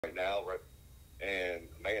right now, right? And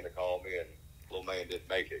Amanda called me, and little man didn't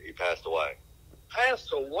make it. He passed away.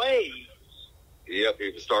 Passed away? Yep, he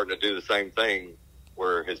was starting to do the same thing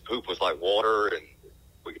where his poop was like water, and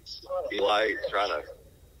we could see light trying to.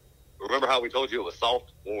 Remember how we told you it was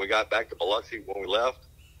soft when we got back to Biloxi when we left?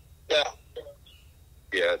 Yeah.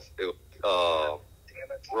 Yeah, it was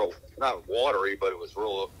real, not watery, but it was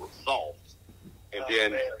real soft. And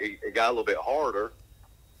then it got a little bit harder.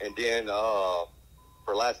 And then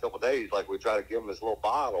for the last couple of days, like we tried to give him this little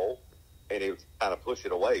bottle, and he would kind of push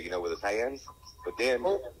it away, with his hands. But then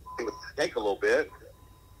he would take a little bit.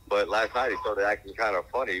 But last night he started acting kind of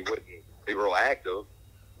funny. He wouldn't be real active.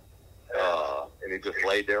 And he just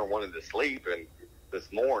laid there and wanted to sleep. And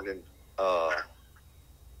this morning, I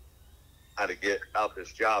had to get out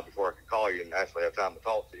this job before I could call you and actually have time to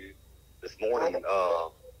talk to you. This morning,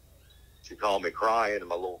 she called me crying, and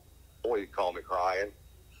my little boy called me crying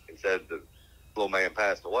and said the little man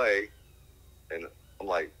passed away. And I'm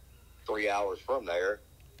like 3 hours from there.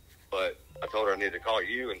 But I told her I needed to call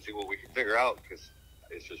you and see what we could figure out because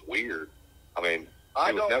it's just weird. I mean,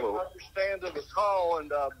 I don't understand the call, and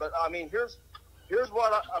but I mean, here's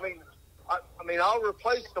what I mean. I'll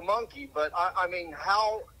replace the monkey, but how am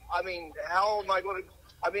I going to?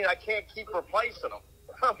 I mean, I can't keep replacing them.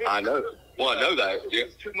 I know. Well, I know that.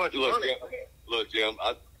 It's too much money. Jim,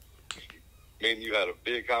 me and you had a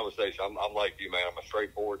big conversation. I'm like you, man. I'm a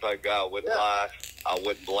straightforward type guy. I wouldn't lie. I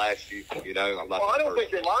wouldn't blast you. I'm not. Well, I don't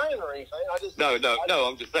think you're lying or anything. No.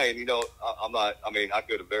 I'm just saying. I'm not. I mean, I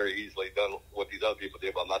could have very easily done what these other people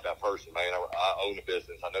did, but I'm not that person, man. I own a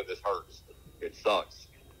business. I know this hurts. It sucks.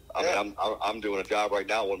 I mean, I'm doing a job right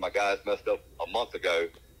now. One of my guys messed up a month ago,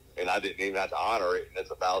 and I didn't even have to honor it. And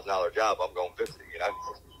it's $1,000 job. I'm going 50.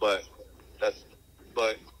 But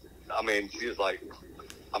I mean, she was like.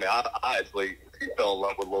 I mean, I actually fell in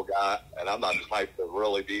love with a little guy, and I'm not the type to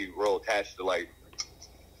really be real attached to, like,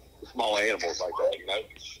 small animals like that,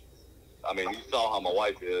 I mean, you saw how my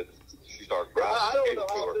wife is. She started crying. I don't know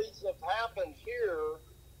how these have happened here.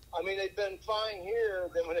 I mean, they've been fine here.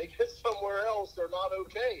 Then when they get somewhere else, they're not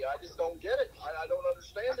okay. I just don't get it. I don't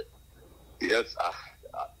understand it. Yes,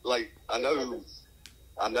 I know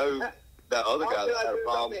that other guy that had a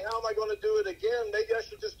problem. How am I going to do it again? Maybe I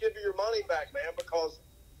should just give you your money back, man, because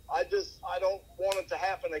I don't want it to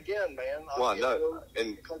happen again, man. Well, I know.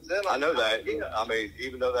 And I know that. I mean,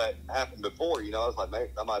 even though that happened before, I was like, man,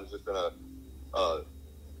 that might have just been a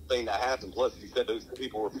thing that happened. Plus, you said those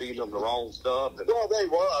people were feeding them the wrong stuff. And, well, they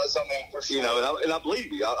was. I mean, for sure. And I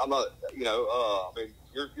believe you. I'm not, I mean,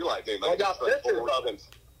 you're like me, man. I got pictures of it.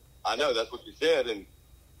 I know, that's what you said. And,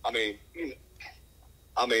 I mean,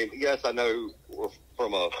 yes, I know we're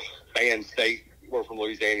from a banned state. We're from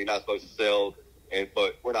Louisiana. You're not supposed to sell.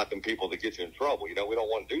 But we're not them people that get you in trouble. We don't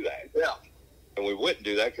want to do that. Yeah. And we wouldn't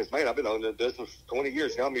do that because, man, I've been owning this business for 20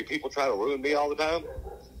 years. You know how many people try to ruin me all the time?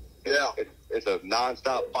 Yeah. It's a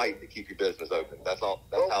nonstop fight to keep your business open. That's all.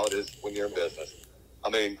 That's how it is when you're in business. I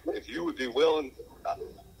mean, if you would be willing,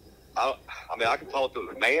 I can talk to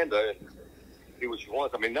Amanda and see what she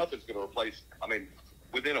wants. I mean, nothing's going to replace. I mean,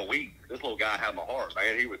 within a week, this little guy had my heart,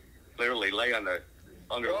 man. He would literally lay on the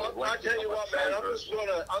under. Well, I tell you what, man. I'm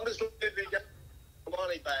just gonna get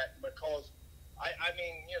money back because I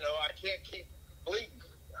can't keep bleeding.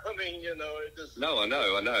 I mean, it just. No, I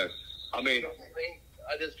know. I mean,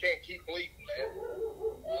 I just can't keep bleeding, man.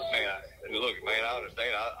 Look, man, I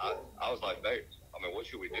understand. I was like, babe, I mean, what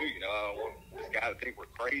should we do? I don't want this guy to think we're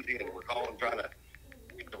crazy and we're calling trying to,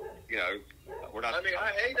 we're not. I mean,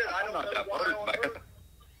 I hate it. I don't know why on earth.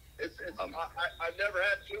 I've never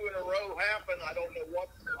had two in a row happen. I don't know what.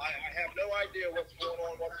 I have no idea what's going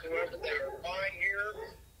on whatsoever. They are fine here.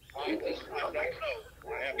 I don't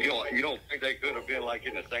know. You don't think they could have been like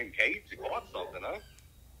in the same cage to caught something, huh?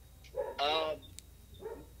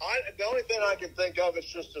 The only thing I can think of is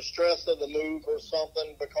just the stress of the move or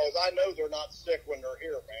something, because I know they're not sick when they're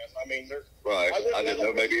here, man. I mean, they're right. I didn't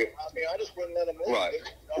know maybe. I just wouldn't let them leave. Right.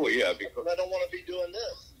 Well, yeah, because I don't want to be doing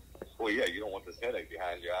this. Well, yeah, you don't want this headache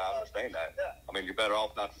behind you. I understand that. Yeah. I mean, you're better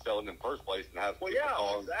off not to sell it in the first place and have people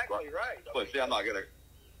call. Exactly right. But see, I'm not gonna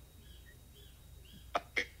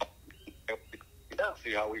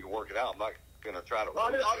see how we can work it out. I'm not gonna try to.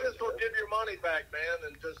 I'll just go give your money back, man,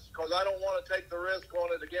 and just because I don't want to take the risk on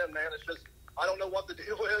it again, man. It's just I don't know what the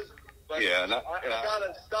deal is. But yeah, I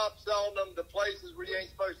gotta stop selling them to places where you ain't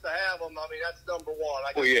supposed to have them. I mean, that's number one.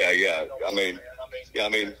 Yeah.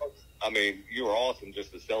 I mean, you were awesome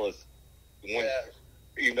just to sell us one. Yeah.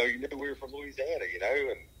 You knew we were from Louisiana,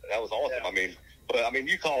 and that was awesome. Yeah. I mean,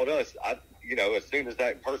 you called us. As soon as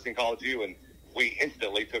that person called you, and we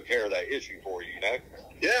instantly took care of that issue for you. Yeah.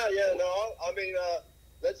 No, I mean,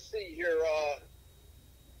 let's see here.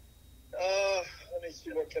 Let me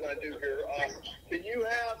see. What can I do here? Can you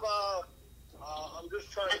have? I'm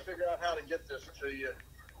just trying to figure out how to get this to you.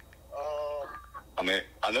 I mean,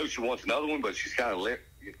 I know she wants another one, but she's kind of lit.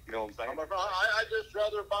 You know what I'm saying? I just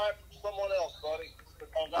rather buy it from someone else, buddy.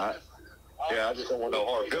 Because I just don't want no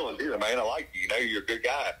hard feelings either, man. I like you. You know, you're a good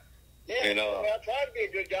guy. Yeah, and, I try to be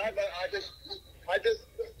a good guy, but I just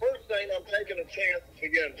the first thing, I'm taking a chance to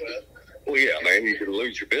begin with. Well, yeah, man, you could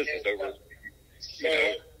lose your business over. So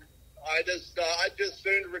I just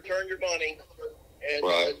soon return your money and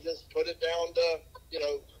just put it down to,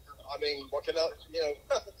 I mean, what can I,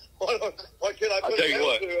 what can I put it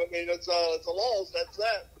down to? I mean, it's a loss. That's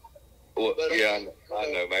that. Well, but, I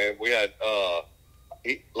know, man. We had,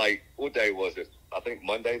 what day was it? I think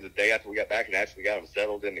Monday, the day after we got back and actually got him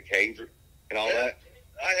settled in the cage and all that.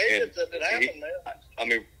 I hate it that it happened, man. I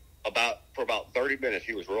mean, for about 30 minutes,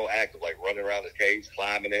 he was real active, like running around his cage,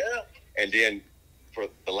 climbing it. Yeah. And then for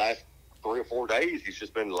the last 3 or 4 days, he's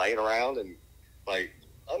just been laying around and, like,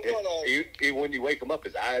 when you wake him up,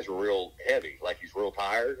 his eyes are real heavy, like he's real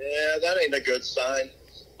tired. Yeah, that ain't a good sign.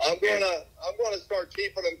 I'm gonna start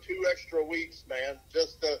keeping him 2 extra weeks, man.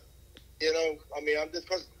 Just to, I mean, I'm just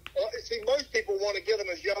because see, most people want to get them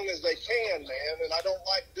as young as they can, man, and I don't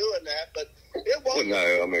like doing that. But it wasn't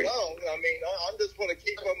long. I mean, I'm just going to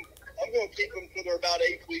keep them. I'm going to keep them till they're about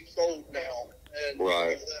 8 weeks old now, and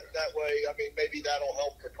that way, I mean, maybe that'll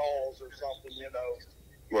help the calls or something,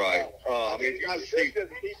 Right. I mean, you just keep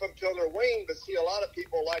them till they're weaned, but see, a lot of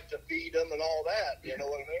people like to feed them and all that. You know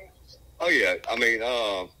what I mean? Oh yeah. I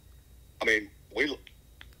mean, we.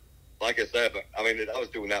 Like I said, I mean, I was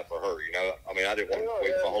doing that for her, I mean, I didn't want to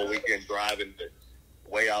wait for the whole weekend driving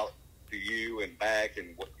way out to you and back,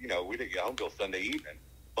 and, we didn't get home till Sunday evening.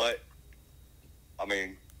 But, I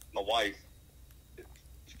mean, my wife,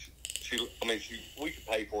 we could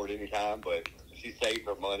pay for it anytime, but she saved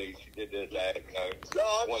her money. She did this, that, No,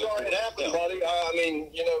 I'm sorry it happened, buddy. I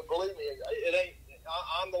mean, believe me, it ain't.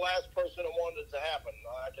 I'm the last person that wanted it to happen.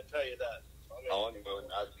 I can tell you that. I mean,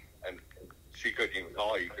 and she couldn't even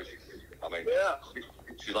call you because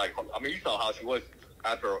she's like, I mean, you saw how she was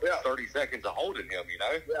after 30 seconds of holding him,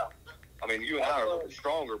 Yeah. I mean, you and I are a little bit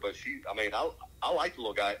stronger, but I like the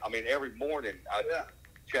little guy. I mean, every morning I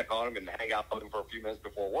check on him and hang out with him for a few minutes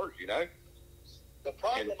before work, The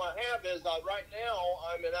problem I have is right now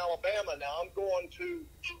I'm in Alabama now. I'm going to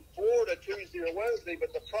Florida Tuesday or Wednesday,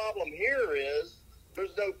 but the problem here is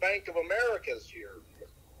there's no Bank of America's here.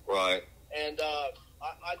 Right. And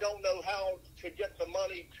I don't know how to get the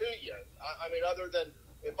money to you. I mean, other than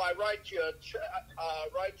if I write you a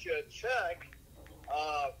check.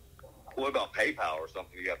 What about PayPal or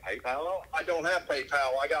something? You got PayPal? Well, I don't have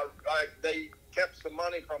PayPal. They kept some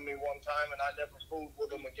money from me one time, and I never fooled with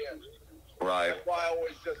them again. Right. That's why I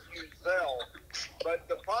always just use Zelle. But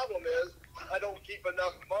the problem is I don't keep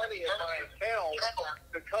enough money in my account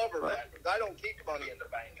to cover that. I don't keep money in the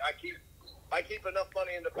bank. I keep enough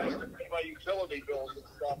money in the bank to pay my utility bills and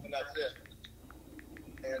stuff, and that's it.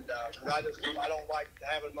 And I don't like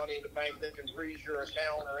having money in the bank that can freeze your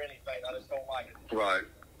account or anything. I just don't like it. Right.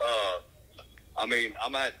 I mean,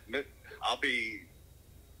 I'll be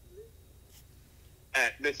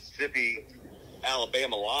at Mississippi,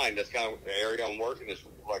 Alabama line. That's kind of the area I'm working. Is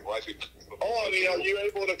like right before. Oh, I mean, are you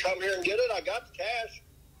able to come here and get it? I got the cash.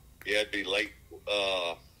 Yeah, it'd be late.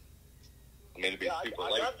 It'd be super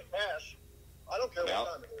late. I got the cash. I don't care what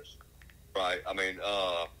time it is. Right. I mean,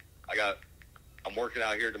 I'm working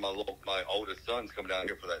out here to my oldest son's coming down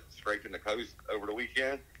here for that Scraping the Coast over the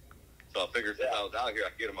weekend. So I figured since I was out here,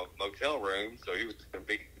 I'd get him a motel room. So he was going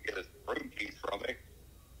to get his room keys from me.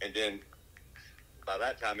 And then by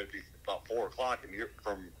that time, it'd be about 4 o'clock. And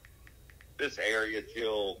from this area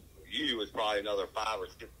till you is probably another 5 or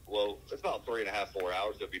 6. Well, it's about 3.5, 4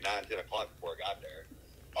 hours. It'd be 9, 10 o'clock before I got there.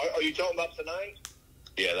 Are you talking about tonight?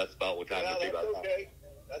 Yeah, that's about what time it'll be. That's okay.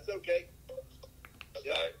 That's okay.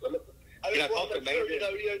 Yeah. I just want to make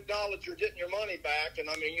sure you acknowledge you're getting your money back, and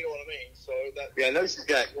I mean, you know what I mean. So that. Yeah, I know she's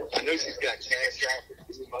got cash out for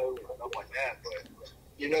BMO and stuff like that, but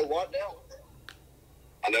you know what now?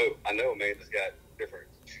 I know Amanda's got different.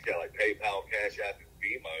 She's got like PayPal, Cash App, and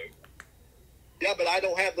BMO. Yeah, but I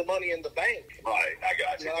don't have the money in the bank. Right, I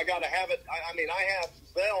got you. I got to have it. I mean, I have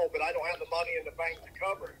Zelle, but I don't have the money in the bank to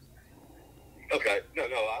cover it. Okay. No.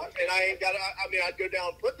 And I ain't got. I mean, I'd go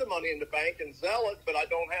down and put the money in the bank and sell it, but I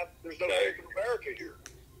don't have. There's no Bank of America here.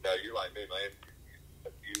 No, you're like me, man.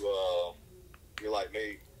 You're like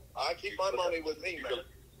me. I keep my money with me, man.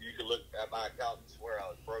 You can look at my account and swear I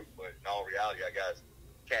was broke, but in all reality, I got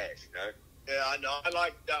cash. Yeah, I know. I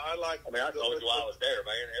like. I mean, I told you while I was there,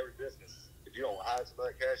 man. Every business, If you don't hide some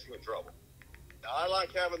of that cash, you're in trouble. I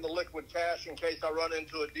like having the liquid cash in case I run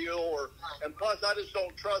into a deal, and plus I just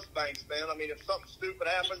don't trust banks, man. I mean, if something stupid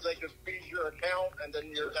happens, they just freeze your account, and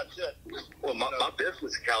then that's it. Well, my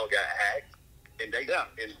business account got hacked, and they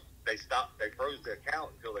froze the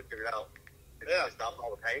account until they figured out. They stopped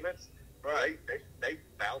all the payments. Right. They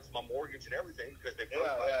bounced my mortgage and everything because they froze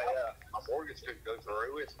my mortgage couldn't go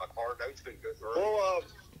through. My car notes couldn't go through. Well,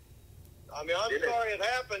 I mean, I'm sorry it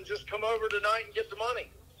happened. Just come over tonight and get the money.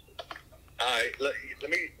 All right, let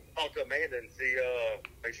me talk to Amanda and see,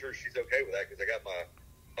 make sure she's okay with that, because I got my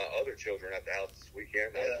other children at the house this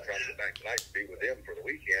weekend. I'm trying to get back tonight to be with them for the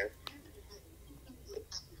weekend.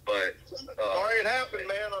 But sorry it happened,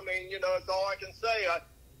 man. I mean, it's all I can say.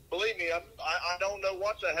 Believe me, I don't know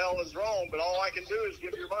what the hell is wrong, but all I can do is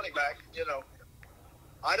give your money back.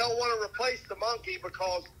 I don't want to replace the monkey,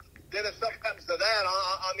 because then if something happens to that,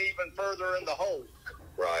 I'm even further in the hole.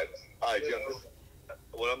 Right. All right, Jim.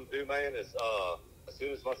 What I'm going to do, man, is as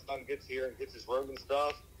soon as my son gets here and gets his room and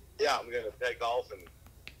stuff, I'm going to take off. And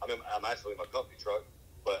I'm actually in my company truck,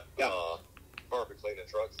 but perfect cleaning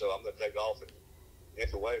truck. So I'm going to take off and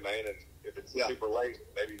get away, man. And if it's super late,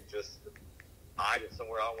 maybe just hide it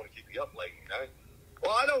somewhere. I don't want to keep you up late,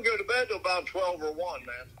 Well, I don't go to bed till about 12 or 1,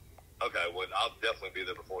 man. Okay, well, I'll definitely be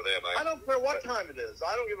there before then, man. I don't care what time it is.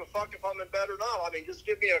 I don't give a fuck if I'm in bed or not. I mean, just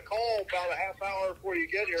give me a call about a half hour before you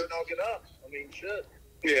get here, and I'll get up. I mean, shit.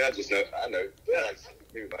 Yeah, I know. Yeah. I like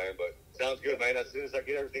you, man, but sounds good, man. As soon as I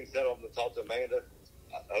get everything settled, I'm going to talk to Amanda.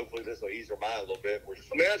 Hopefully this will ease her mind a little bit.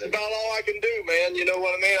 That's about all I can do, man. You know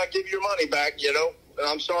what I mean? I give you your money back, and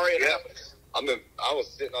I'm sorry it happened. I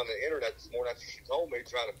was sitting on the internet this morning after she told me,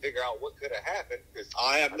 trying to figure out what could have happened.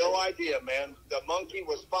 I have no idea, man. The monkey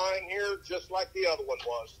was fine here, just like the other one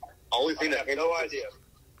was. Only thing that came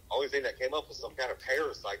up was some kind of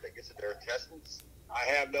parasite that gets in their intestines. I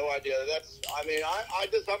have no idea. I'm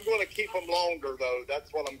going to keep them longer, though.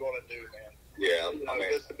 That's what I'm going to do, man. Yeah,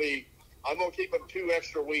 I'm going to keep them 2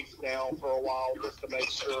 extra weeks now for a while, just to make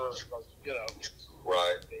sure,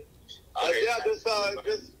 Right.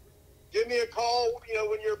 Just give me a call,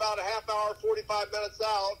 when you're about a half hour, 45 minutes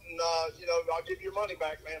out, and, I'll give you your money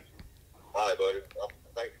back, man. All right, buddy.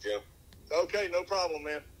 Thank you, Jim. Okay, no problem,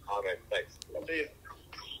 man. All right, thanks. See you.